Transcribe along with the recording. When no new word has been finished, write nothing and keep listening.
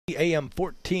AM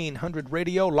 1400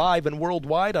 radio, live and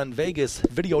worldwide on Vegas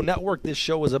Video Network. This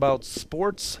show is about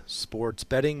sports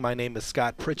betting. My name is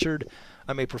Scott Pritchard.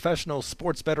 I'm a professional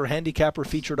sports bettor handicapper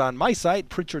featured on my site,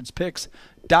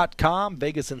 pritchardspicks.com,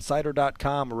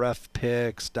 vegasinsider.com,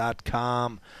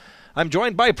 refpicks.com. I'm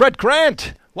joined by Brett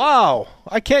Grant. Wow,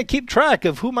 I can't keep track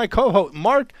of who my co-host.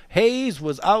 Mark Hayes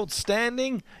was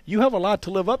outstanding. You have a lot to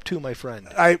live up to, my friend.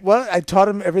 I taught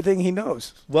him everything he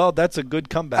knows. Well, that's a good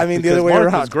comeback. I mean, the other way Mark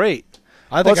around. was great.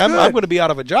 I think I'm going to be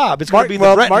out of a job. It's Mark, going to be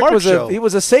the Brett Mark Mark was show. He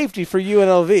was a safety for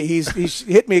UNLV. He's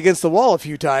hit me against the wall a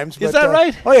few times. Is that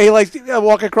right? Oh yeah, he likes. I'll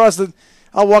walk across the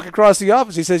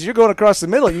office. He says, "You're going across the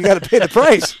middle. You got to pay the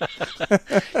price."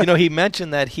 He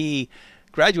mentioned that he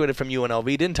graduated from UNLV.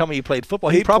 He didn't tell me he played football.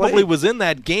 He probably was in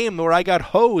that game where I got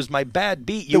hosed. My bad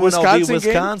beat, the UNLV,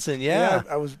 Wisconsin. Yeah,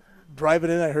 I was driving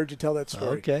in. I heard you tell that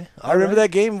story. Okay. I remember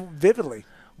that game vividly.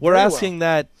 We're asking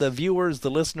that the viewers, the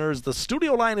listeners, the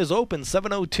studio line is open,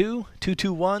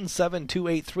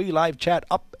 702-221-7283. Live chat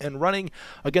up and running.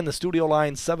 Again, the studio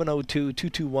line,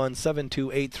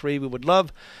 702-221-7283. We would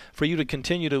love for you to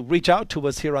continue to reach out to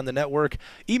us here on the network.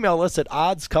 Email us at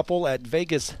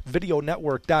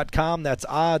oddscouple@vegasvideonetwork.com. That's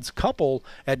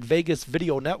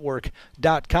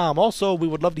oddscouple@vegasvideonetwork.com. Also, we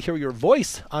would love to hear your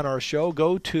voice on our show.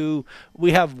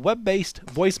 We have web-based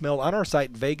voicemail on our site,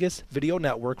 Vegas Video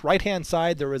Network. Right-hand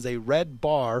side, there is a red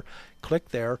bar.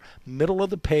 Click there. Middle of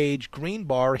the page, green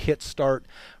bar, hit start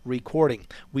recording.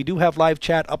 We do have live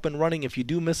chat up and running. If you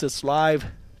do miss us live,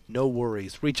 no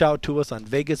worries. Reach out to us on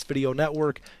Vegas Video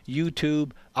Network,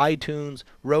 YouTube, iTunes,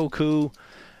 Roku.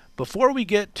 Before we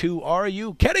get to Are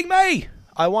You Kidding Me?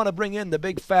 I want to bring in the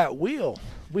big fat wheel.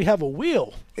 We have a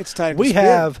wheel. It's time to spin. We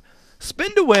have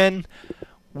Spin to Win.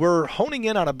 We're honing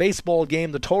in on a baseball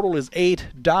game. The total is 8.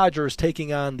 Dodgers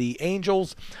taking on the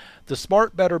Angels. The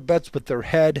smart bettor bets with their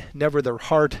head, never their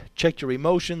heart. Check your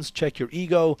emotions, check your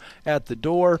ego at the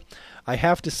door. I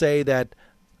have to say that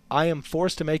I am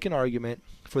forced to make an argument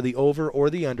for the over or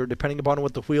the under, depending upon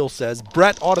what the wheel says.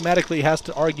 Brett automatically has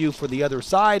to argue for the other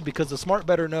side because the smart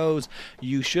bettor knows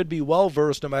you should be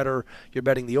well-versed no matter you're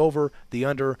betting the over, the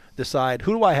under, the side.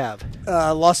 Who do I have?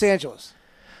 Los Angeles.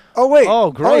 Oh, wait.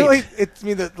 Oh, great. Oh, wait.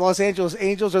 The Los Angeles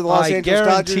Angels or the Los Angeles Dodgers?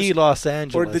 I guarantee Los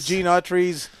Angeles. Or the Gene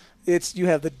Autry's. You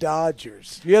have the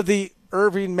Dodgers. You have the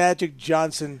Irving Magic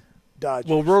Johnson Dodgers.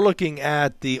 Well, we're looking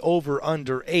at the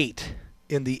over-under 8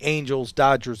 in the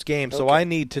Angels-Dodgers game, so I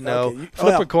need to know. Okay.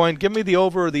 Flip a coin. Give me the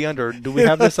over or the under. Do we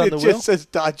have this on the wheel? It just says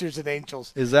Dodgers and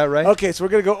Angels. Is that right? Okay, so we're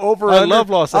going to go over I under. love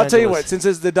Los Angeles. I'll tell you what. Since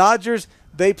it's the Dodgers,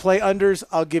 they play unders.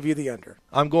 I'll give you the under.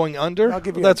 I'm going under? I'll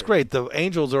give you That's under. great. The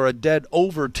Angels are a dead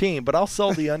over team, but I'll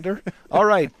sell the under. All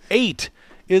right, 8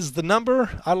 is the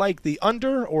number. I like the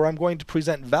under, or I'm going to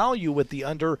present value with the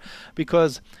under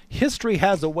because history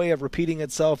has a way of repeating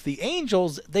itself. The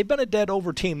Angels, they've been a dead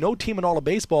over team. No team in all of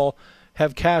baseball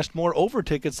have cashed more over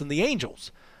tickets than the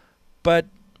Angels. But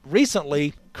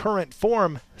recently, current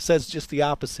form says just the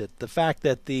opposite. The fact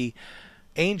that the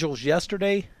Angels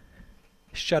yesterday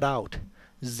shut out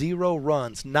 0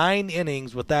 runs, 9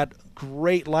 innings with that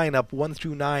great lineup, 1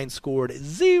 through 9 scored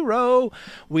 0.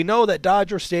 We know that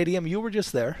Dodger Stadium, you were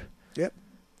just there. Yep.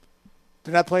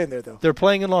 They're not playing there, though. They're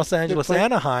playing in Los Angeles,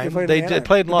 Anaheim. They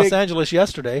played in Los Angeles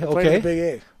yesterday. Okay. The Big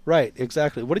A. Right,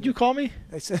 exactly. What did you call me?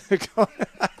 I said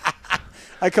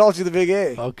I called you the Big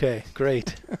A. Okay,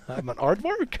 great. I'm an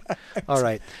aardvark. All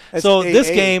right. So this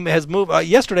game has moved.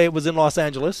 Yesterday it was in Los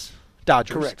Angeles.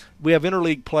 Dodgers. Correct. We have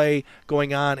interleague play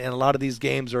going on, and a lot of these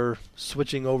games are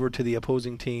switching over to the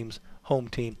opposing team's home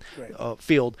team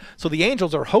field. So the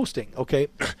Angels are hosting, okay?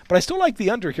 But I still like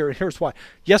the under here, and here's why.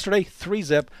 Yesterday,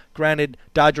 3-zip, granted,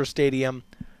 Dodger Stadium,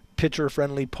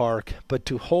 pitcher-friendly park, but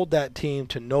to hold that team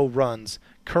to no runs,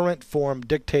 current form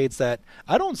dictates that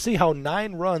I don't see how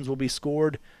 9 runs will be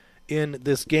scored in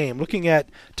this game. Looking at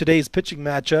today's pitching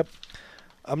matchup,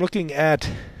 I'm looking at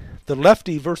the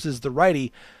lefty versus the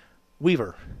righty.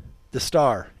 Weaver, the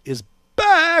star, is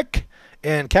back,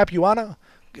 and Capuano,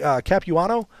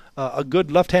 a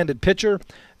good left-handed pitcher.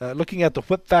 Looking at the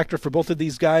whip factor for both of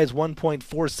these guys,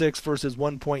 1.46 versus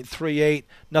 1.38.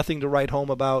 Nothing to write home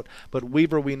about, but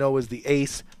Weaver we know is the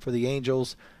ace for the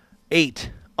Angels. 8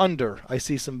 under. I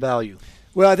see some value.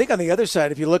 Well, I think on the other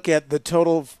side, if you look at the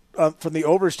total from the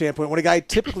over standpoint, when a guy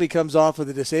typically comes off of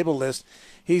the disabled list,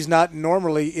 he's not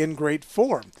normally in great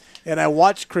form. And I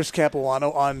watched Chris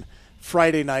Capuano on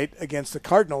Friday night against the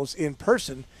Cardinals in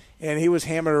person, and he was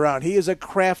hammered around. He is a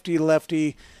crafty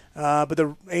lefty, but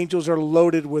the Angels are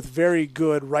loaded with very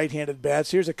good right-handed bats.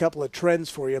 Here's a couple of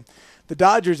trends for you. The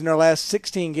Dodgers in their last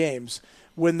 16 games,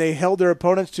 when they held their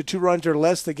opponents to 2 runs or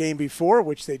less the game before,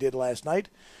 which they did last night,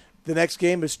 The next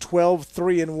game is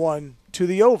 12-3-1 to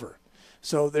the over.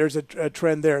 So there's a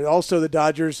trend there. Also, the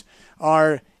Dodgers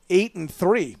are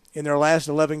 8-3 in their last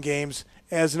 11 games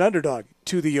as an underdog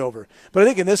to the over. But I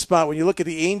think in this spot, when you look at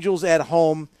the Angels at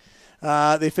home,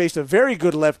 they faced a very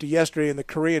good lefty yesterday in the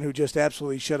Korean who just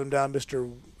absolutely shut him down,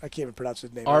 Mr. I can't even pronounce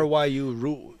his name.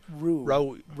 Ryu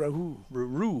Rahu.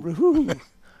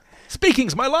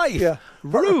 Speaking's my life. Yeah.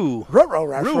 Ryu.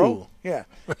 Yeah.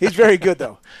 He's very good,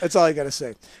 though. That's all I got to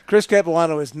say. Chris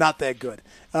Capuano is not that good.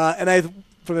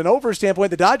 From an over standpoint,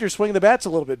 the Dodgers swing the bats a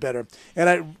little bit better.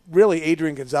 And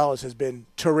Adrian Gonzalez has been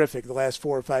terrific the last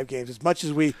 4 or 5 games. As much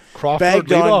as we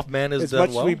bagged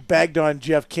on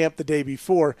Jeff Kemp the day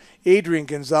before, Adrian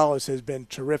Gonzalez has been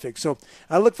terrific. So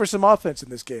I look for some offense in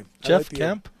this game. Jeff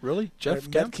Kemp? Really? Jeff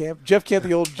Kemp? Jeff Kemp,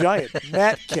 the old giant.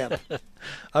 Matt Kemp.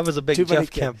 I was a big Jeff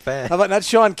Kemp fan. How about not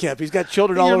Sean Kemp? He's got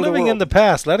children all over the world. You're living in the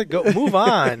past. Let it go. Move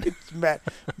on.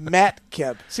 Matt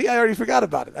Kemp. See, I already forgot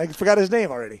about it. I forgot his name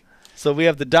already. So we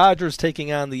have the Dodgers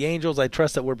taking on the Angels. I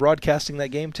trust that we're broadcasting that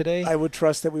game today. I would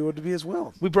trust that we would be as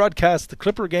well. We broadcast the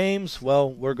Clipper games.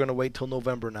 Well, we're going to wait till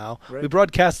November now. Right. We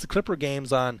broadcast the Clipper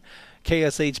games on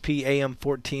KSHP AM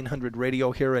 1400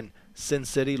 radio here in Sin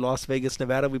City, Las Vegas,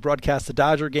 Nevada. We broadcast the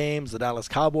Dodger games, the Dallas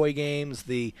Cowboy games,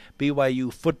 the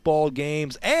BYU football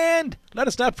games, and let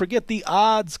us not forget the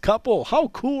Odds Couple. How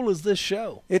cool is this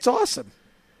show? It's awesome.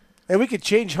 And we could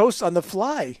change hosts on the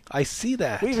fly. I see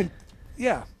that.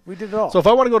 We did it all. So if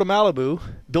I want to go to Malibu,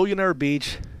 Billionaire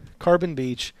Beach, Carbon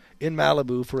Beach, in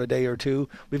Malibu for a day or two,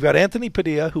 we've got Anthony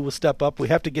Padilla who will step up. We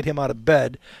have to get him out of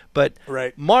bed. But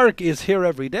right. Mark is here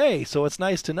every day, so it's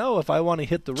nice to know if I want to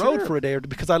hit the road for a day or two,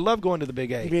 because I love going to the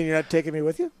Big A. You mean you're not taking me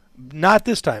with you? Not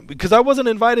this time, because I wasn't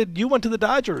invited. You went to the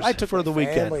Dodgers for the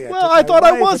weekend. Well, I thought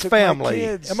I was family.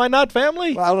 Am I not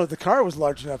family? Well, I don't know if the car was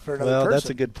large enough for another person. Well, that's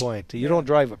a good point. You don't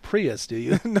drive a Prius, do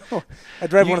you? No. I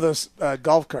drive one of those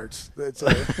golf carts. It's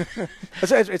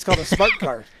called a smart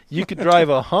car. You could drive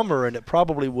a Hummer, and it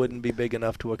probably wouldn't be big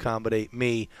enough to accommodate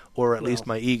me, or at least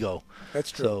my ego.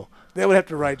 That's true. So, they would have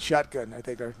to ride shotgun, I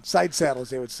think, or side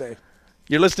saddles, they would say.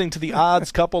 You're listening to the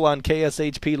Odds Couple on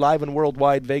KSHP, live and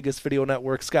worldwide, Vegas Video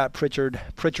Network. Scott Pritchard,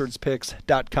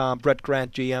 Pritchard'sPicks.com. Brett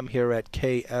Grant, GM, here at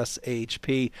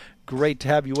KSHP. Great to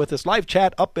have you with us. Live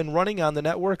chat up and running on the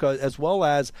network, as well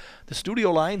as the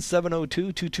studio line,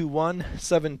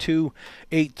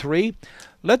 702-221-7283.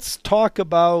 Let's talk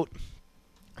about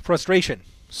frustration.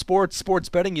 Sports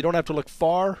betting, you don't have to look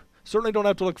far. Certainly don't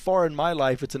have to look far in my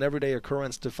life. It's an everyday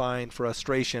occurrence to find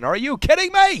frustration. Are you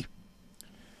kidding me?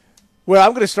 Well,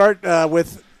 I'm going to start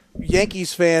with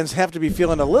Yankees fans have to be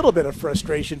feeling a little bit of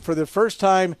frustration for the first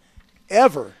time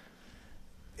ever,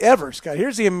 Scott.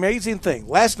 Here's the amazing thing.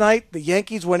 Last night, the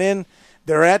Yankees went in.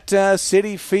 They're at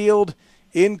Citi Field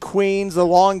in Queens, a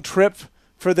long trip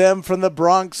for them from the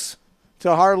Bronx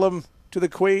to Harlem to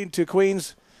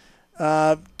Queens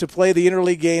to play the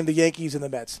interleague game, the Yankees and the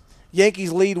Mets.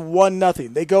 Yankees lead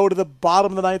 1-0. They go to the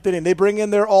bottom of the ninth inning. They bring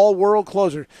in their all-world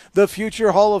closer, the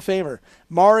future Hall of Famer,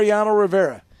 Mariano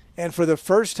Rivera. And for the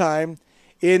first time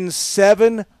in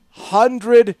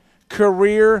 700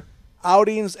 career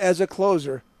outings as a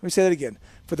closer, let me say that again.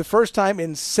 For the first time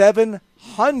in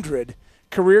 700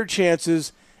 career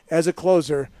chances as a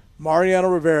closer, Mariano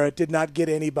Rivera did not get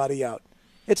anybody out.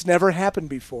 It's never happened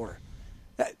before.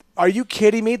 Are you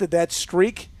kidding me that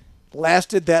streak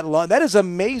lasted that long? That is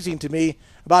amazing to me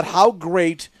about how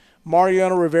great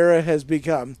Mariano Rivera has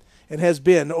become and has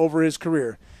been over his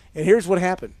career. And here's what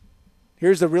happened.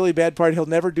 Here's the really bad part. He'll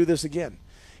never do this again.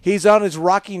 He's on his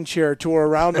rocking chair tour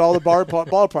around all the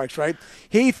ballparks, right?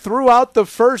 He threw out the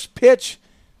first pitch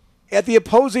at the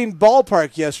opposing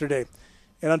ballpark yesterday.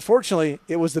 And unfortunately,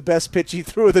 it was the best pitch he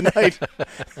threw of the night.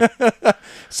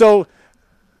 So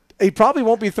he probably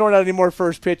won't be throwing out any more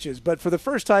first pitches, but for the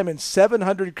first time in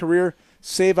 700 career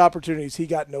save opportunities, he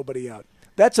got nobody out.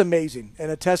 That's amazing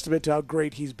and a testament to how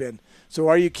great he's been. So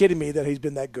are you kidding me that he's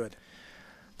been that good?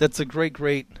 That's a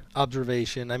great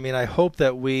observation. I mean, I hope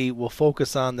that we will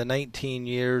focus on the 19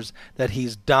 years that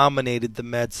he's dominated the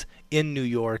Mets in New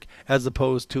York as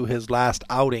opposed to his last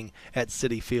outing at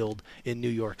Citi Field in New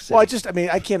York City. Well,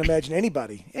 I can't imagine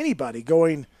anybody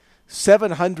going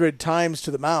 700 times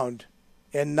to the mound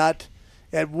and not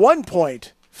at one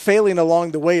point failing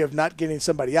along the way of not getting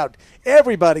somebody out.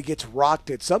 Everybody gets rocked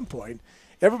at some point.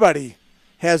 Everybody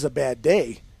has a bad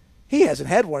day. He hasn't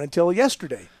had one until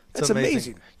yesterday. That's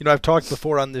amazing. You know, I've talked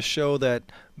before on this show that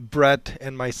Brett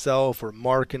and myself, or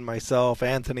Mark and myself,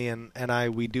 Anthony and I,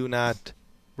 we do not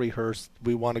rehearse.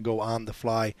 We want to go on the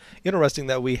fly. Interesting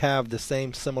that we have the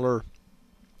same similar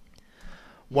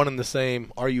one and the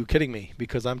same. Are you kidding me?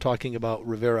 Because I'm talking about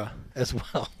Rivera as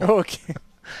well. Okay.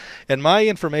 And my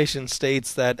information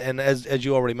states that, and as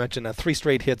you already mentioned, 3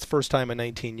 straight hits, first time in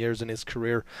 19 years in his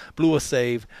career, blew a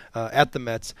save at the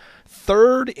Mets.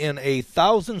 Third in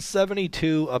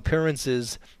 1,072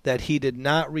 appearances that he did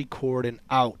not record an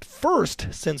out. First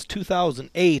since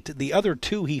 2008. The other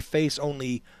 2 he faced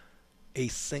only a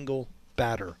single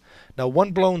batter. Now,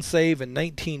 1 blown save and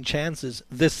 19 chances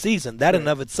this season. That in and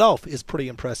of itself is pretty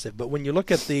impressive. But when you look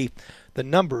at the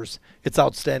numbers, it's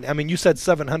outstanding. I mean, you said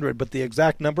 700, but the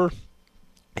exact number,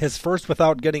 his first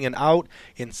without getting an out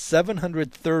in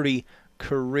 730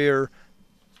 career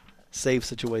save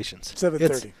situations.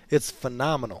 730. It's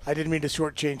phenomenal. I didn't mean to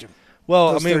shortchange him.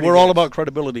 Well, I mean, we're all about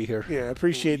credibility here. Yeah, I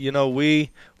appreciate. You know, I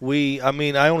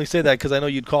mean, I only say that because I know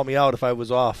you'd call me out if I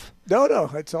was off. No,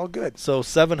 it's all good. So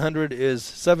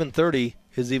 730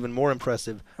 is even more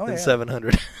impressive than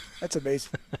 700. That's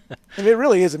amazing. I mean, it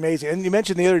really is amazing. And you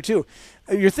mentioned the other 2.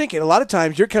 You're thinking a lot of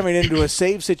times you're coming into a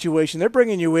save situation. They're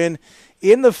bringing you in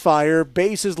the fire,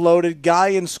 bases loaded, guy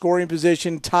in scoring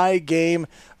position, tie game,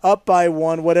 up by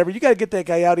 1, whatever. You got to get that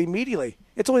guy out immediately.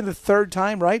 It's only the 3rd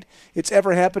time, right, it's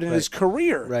ever happened in his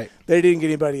career that he didn't get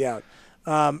anybody out.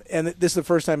 And this is the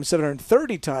first time in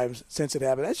 730 times since it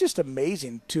happened. That's just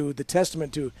amazing, to the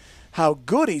testament to how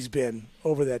good he's been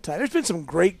over that time. There's been some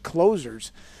great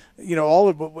closers, you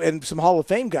know, and some Hall of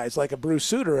Fame guys like a Bruce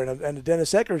Sutter and a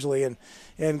Dennis Eckersley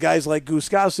and guys like Goose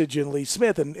Gossage and Lee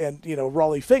Smith and you know,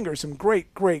 Raleigh Finger, some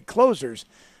great closers.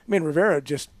 I mean, Rivera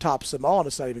just tops them all, and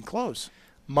it's not even close.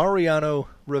 Mariano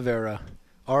Rivera.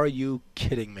 Are you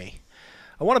kidding me?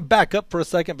 I want to back up for a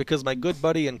second because my good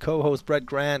buddy and co-host Brett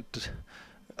Grant,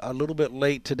 a little bit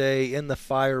late today in the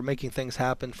fire, making things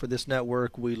happen for this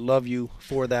network. We love you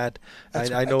for that.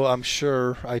 I know, I'm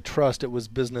sure, I trust it was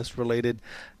business related.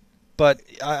 But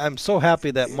I'm so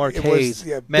happy that Mark Hayes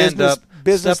manned up,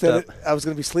 stepped up. I was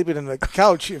going to be sleeping on the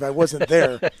couch if I wasn't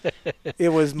there. It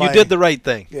was you did the right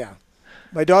thing. Yeah.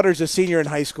 My daughter's a senior in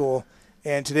high school,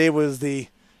 and today was the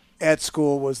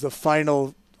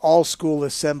final all-school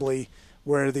assembly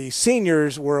where the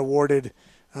seniors were awarded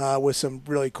with some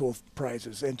really cool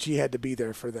prizes, and she had to be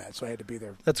there for that, so I had to be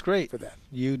there. That's great. For that.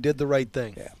 You did the right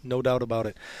thing. Yeah. No doubt about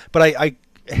it. But I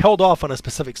held off on a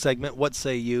specific segment, What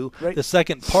Say You, the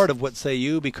second part of What Say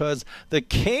You, because the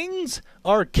Kings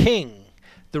are king.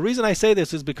 The reason I say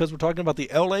this is because we're talking about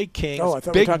the L.A. Kings. Oh, I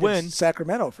thought big we were talking win.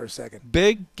 Sacramento for a second.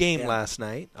 Big game last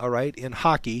night, all right, in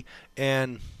hockey,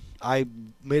 and I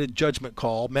made a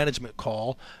management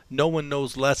call. No one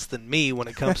knows less than me when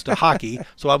it comes to hockey.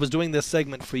 So I was doing this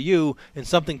segment for you, and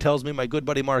something tells me my good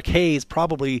buddy Mark Hayes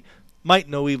probably might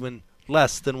know even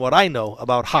less than what I know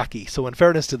about hockey. So in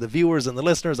fairness to the viewers and the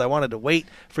listeners, I wanted to wait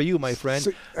for you, my friend.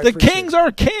 The Kings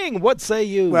are king. What say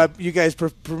you? Well, you guys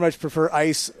pretty much prefer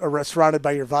ice surrounded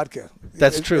by your vodka.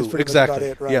 That's true. Exactly.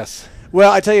 It, right? Yes.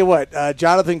 Well, I tell you what,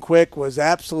 Jonathan Quick was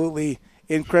absolutely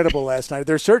incredible last night.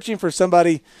 They're searching for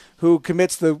somebody who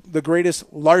commits the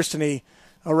greatest larceny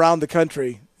around the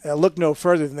country. Look no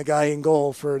further than the guy in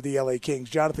goal for the LA Kings.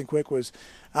 Jonathan Quick was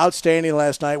outstanding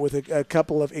last night with a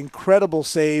couple of incredible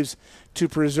saves to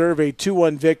preserve a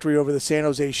 2-1 victory over the San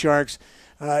Jose Sharks.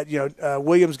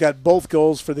 Williams got both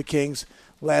goals for the Kings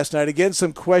last night. Again,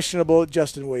 some questionable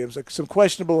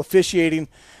officiating,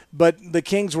 but the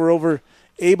Kings were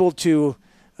able to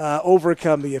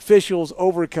overcome the officials,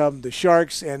 overcome the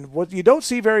Sharks, and what you don't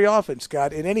see very often,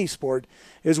 Scott, in any sport,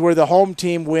 is where the home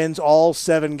team wins all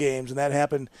 7 games, and that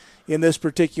happened in this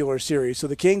particular series. So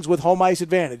the Kings, with home ice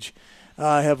advantage,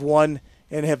 have won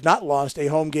and have not lost a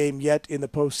home game yet in the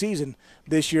postseason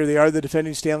this year. They are the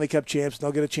defending Stanley Cup champs, and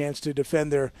they'll get a chance to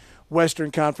defend their Western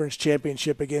Conference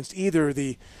championship against either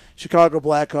the Chicago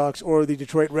Blackhawks or the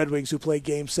Detroit Red Wings, who play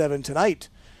Game 7 tonight.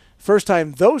 First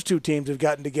time those two teams have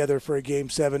gotten together for a Game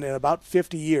 7 in about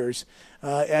 50 years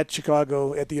at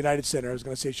Chicago, at the United Center. I was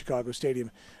going to say Chicago Stadium,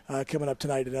 coming up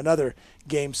tonight in another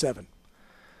Game 7.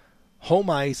 Home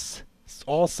ice,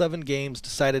 all 7 games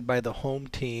decided by the home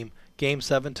team. Game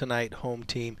 7 tonight, home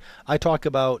team. I talk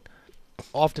about,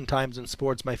 oftentimes in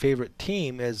sports, my favorite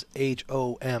team is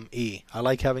HOME. I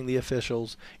like having the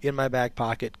officials in my back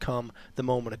pocket come the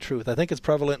moment of truth. I think it's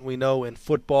prevalent, we know, in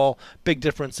football. Big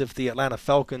difference if the Atlanta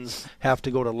Falcons have to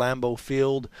go to Lambeau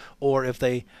Field or if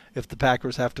the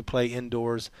Packers have to play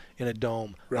indoors in a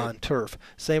dome on turf.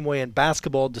 Same way in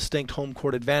basketball, distinct home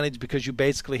court advantage because you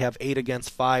basically have 8 against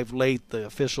 5 late. The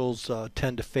officials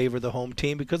tend to favor the home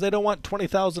team because they don't want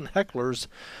 20,000 hecklers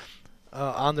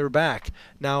on their back.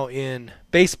 Now, in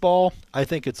baseball, I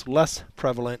think it's less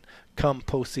prevalent come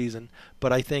postseason,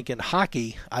 but I think in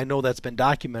hockey, I know that's been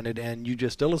documented, and you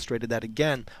just illustrated that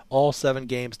again, all 7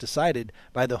 games decided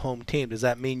by the home team. Does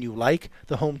that mean you like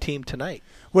the home team tonight?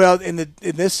 Well, in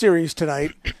this series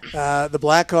tonight, the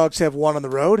Blackhawks have won on the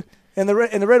road, and the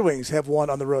Red Wings have won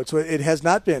on the road. So it has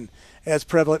not been as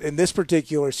prevalent in this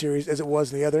particular series as it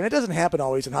was in the other. And it doesn't happen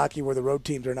always in hockey where the road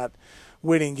teams are not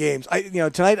winning games.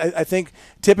 Tonight I think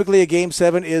typically a Game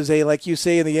 7 is like you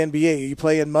say in the NBA, you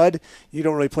play in mud. You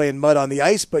don't really play in mud on the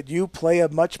ice, but you play a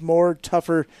much more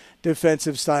tougher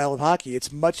defensive style of hockey.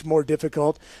 It's much more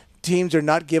difficult. Teams are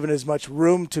not given as much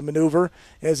room to maneuver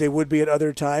as they would be at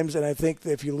other times. And I think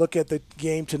that if you look at the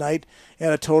game tonight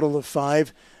at a total of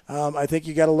 5, I think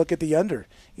you got to look at the under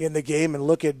in the game and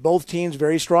look at both teams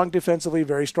very strong defensively,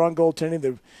 very strong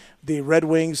goaltending. The Red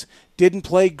Wings didn't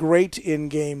play great in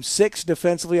Game 6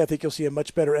 defensively. I think you'll see a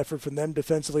much better effort from them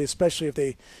defensively, especially if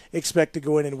they expect to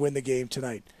go in and win the game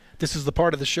tonight. This is the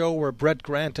part of the show where Brett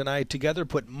Grant and I together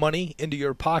put money into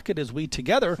your pocket as we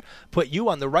together put you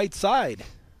on the right side.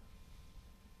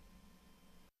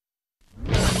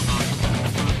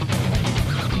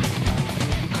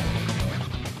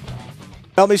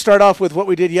 Let me start off with what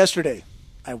we did yesterday.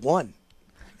 I won.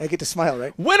 I get to smile,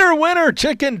 right? Winner, winner,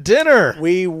 chicken dinner.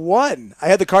 We won. I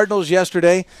had the Cardinals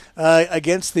yesterday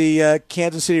against the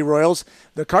Kansas City Royals.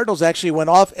 The Cardinals actually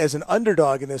went off as an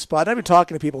underdog in this spot. I've been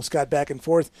talking to people, Scott, back and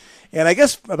forth, and I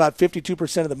guess about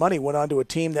 52% of the money went on to a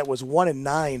team that was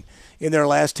 1-9 in their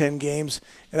last 10 games.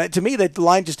 And to me, that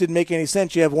line just didn't make any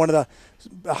sense. You have one of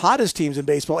the hottest teams in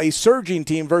baseball, a surging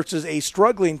team versus a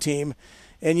struggling team,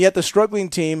 and yet the struggling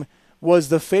team was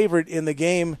the favorite in the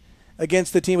game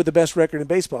against the team with the best record in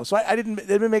baseball. So it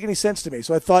didn't make any sense to me.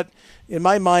 So I thought, in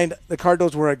my mind, the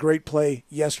Cardinals were a great play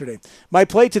yesterday. My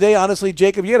play today, honestly,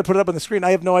 Jacob, you got to put it up on the screen. I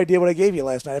have no idea what I gave you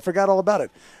last night. I forgot all about it.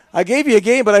 I gave you a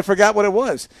game, but I forgot what it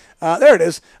was. There it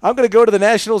is. I'm going to go to the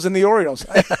Nationals and the Orioles.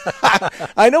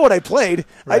 I know what I played.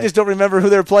 Right. I just don't remember who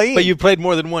they're playing. But you played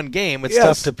more than one game. It's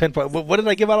tough to pinpoint. What did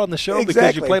I give out on the show? Exactly.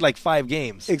 Because you played like 5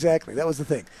 games. Exactly. That was the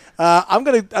thing.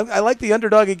 I like the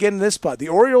underdog again in this spot. The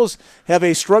Orioles have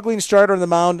a struggling starter on the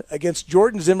mound against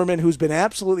Jordan Zimmermann, who's been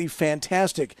absolutely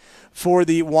fantastic for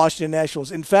the Washington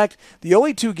Nationals. In fact, the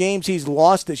only 2 games he's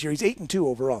lost this year, he's 8-2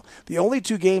 overall. The only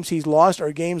 2 games he's lost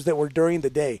are games that were during the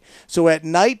day. So at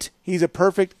night, he's a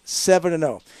perfect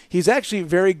 7-0. He's actually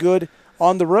very good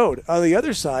on the road. On the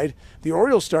other side, the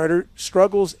Orioles starter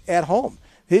struggles at home.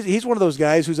 He's one of those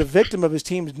guys who's a victim of his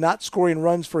team not scoring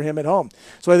runs for him at home.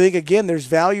 So I think, again, there's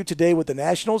value today with the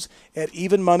Nationals at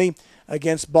even money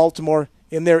against Baltimore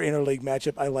in their interleague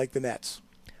matchup. I like the Nats.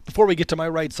 Before we get to my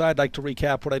right side, I'd like to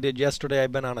recap what I did yesterday.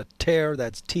 I've been on a tear.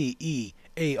 That's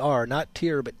T-E-A-R, not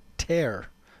tier, but tear.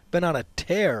 Been on a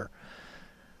tear.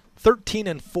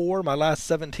 13-4, my last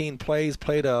 17 plays.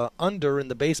 Played a under in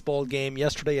the baseball game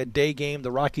yesterday, a day game.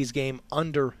 The Rockies game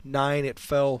under 9. It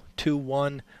fell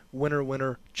 2-1. Winner,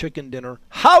 winner, chicken dinner.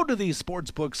 How do these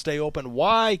sports books stay open?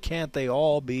 Why can't they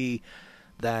all be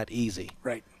that easy?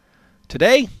 Right.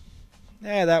 Today,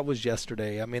 that was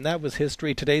yesterday. I mean, that was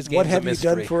history. Today's game is a mystery. What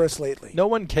have you done for us lately? No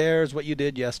one cares what you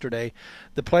did yesterday.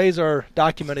 The plays are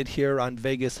documented here on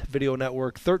Vegas Video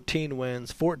Network. 13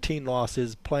 wins, 14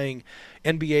 losses, playing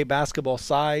NBA basketball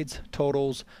sides,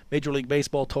 totals, Major League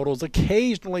Baseball totals.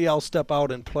 Occasionally I'll step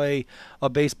out and play a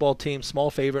baseball team,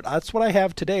 small favorite. That's what I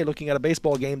have today, looking at a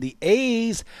baseball game. The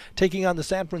A's taking on the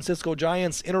San Francisco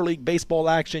Giants. Interleague baseball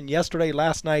action yesterday,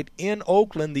 last night in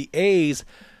Oakland. The A's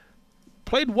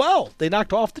played well. They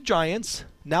knocked off the Giants.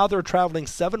 Now they're traveling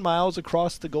 7 miles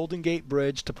across the Golden Gate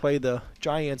Bridge to play the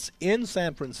Giants in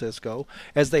San Francisco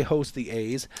as they host the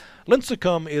A's.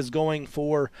 Lincecum is going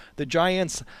for the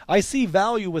Giants. I see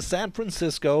value with San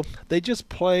Francisco. They just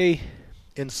play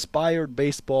inspired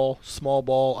baseball, small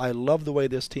ball. I love the way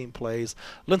this team plays.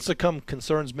 Lincecum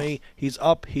concerns me. He's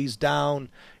up, he's down,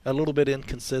 a little bit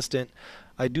inconsistent.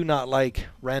 I do not like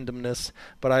randomness,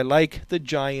 but I like the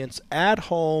Giants at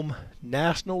home.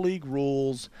 National League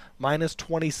rules, minus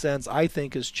 20 cents, I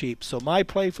think is cheap. So my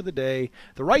play for the day,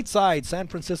 the right side, San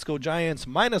Francisco Giants,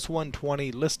 minus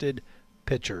 120, listed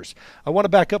pitchers. I want to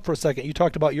back up for a second. You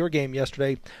talked about your game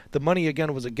yesterday. The money,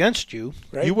 again, was against you.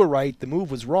 Right. You were right. The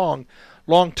move was wrong.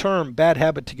 Long-term, bad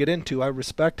habit to get into. I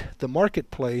respect the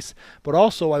marketplace, but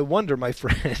also I wonder, my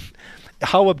friend,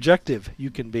 how objective you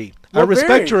can be. Well, I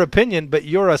respect your opinion, but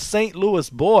you're a St. Louis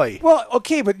boy. Well,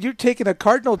 okay, but you're taking a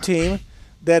Cardinal team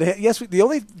the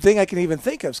only thing I can even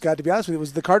think of, Scott, to be honest with you,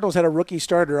 was the Cardinals had a rookie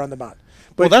starter on the mound.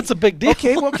 But, well, that's a big deal.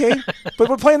 Okay, but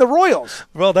we're playing the Royals.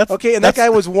 Well, that's okay, and that guy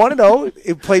was 1-0.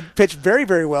 He pitched very,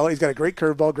 very well. He's got a great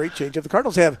curveball, great changeup. The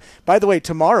Cardinals have, by the way,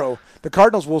 tomorrow the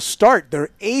Cardinals will start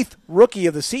their 8th rookie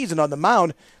of the season on the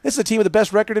mound. This is a team with the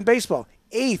best record in baseball.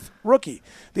 8th rookie.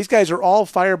 These guys are all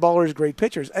fireballers, great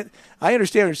pitchers. I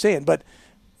understand what you're saying, but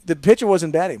the pitcher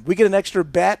wasn't batting. We get an extra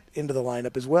bat into the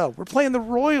lineup as well. We're playing the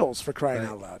Royals, for crying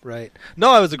out loud. Right.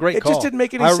 No, it was a great call. It just didn't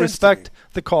make any sense. I respect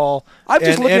the call. I'm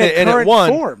just looking at current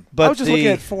form. But I was just looking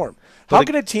at form. How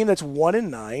can a team that's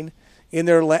 1-9 in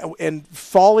their and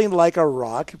falling like a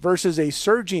rock versus a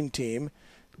surging team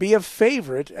be a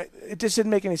favorite? It just didn't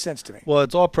make any sense to me. Well,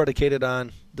 it's all predicated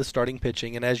on the starting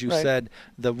pitching, and as you said,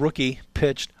 the rookie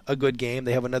pitched a good game.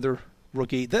 They have another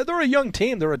rookie. They're a young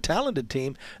team. They're a talented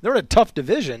team. They're in a tough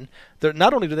division. They're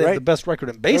not only do they have the best record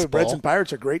in baseball. Reds and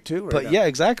Pirates are great too. But yeah,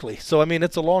 exactly. So I mean,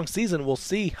 it's a long season. We'll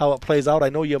see how it plays out. I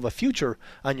know you have a future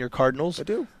on your Cardinals. I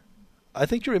do. I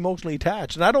think you're emotionally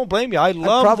attached, and I don't blame you. I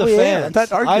love the fans. I'm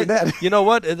not arguing that. You know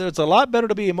what? It's a lot better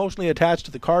to be emotionally attached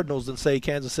to the Cardinals than say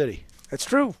Kansas City. That's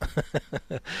true.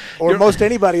 Or most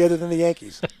anybody other than the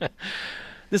Yankees.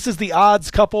 This is the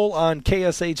Odds Couple on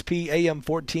KSHP AM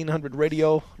 1400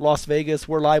 Radio, Las Vegas.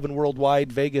 We're live and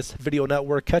worldwide, Vegas Video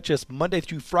Network. Catch us Monday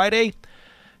through Friday,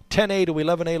 10 a to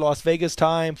 11 a Las Vegas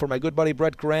time. For my good buddy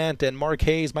Brett Grant and Mark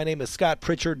Hayes, my name is Scott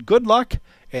Pritchard. Good luck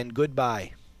and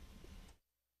goodbye.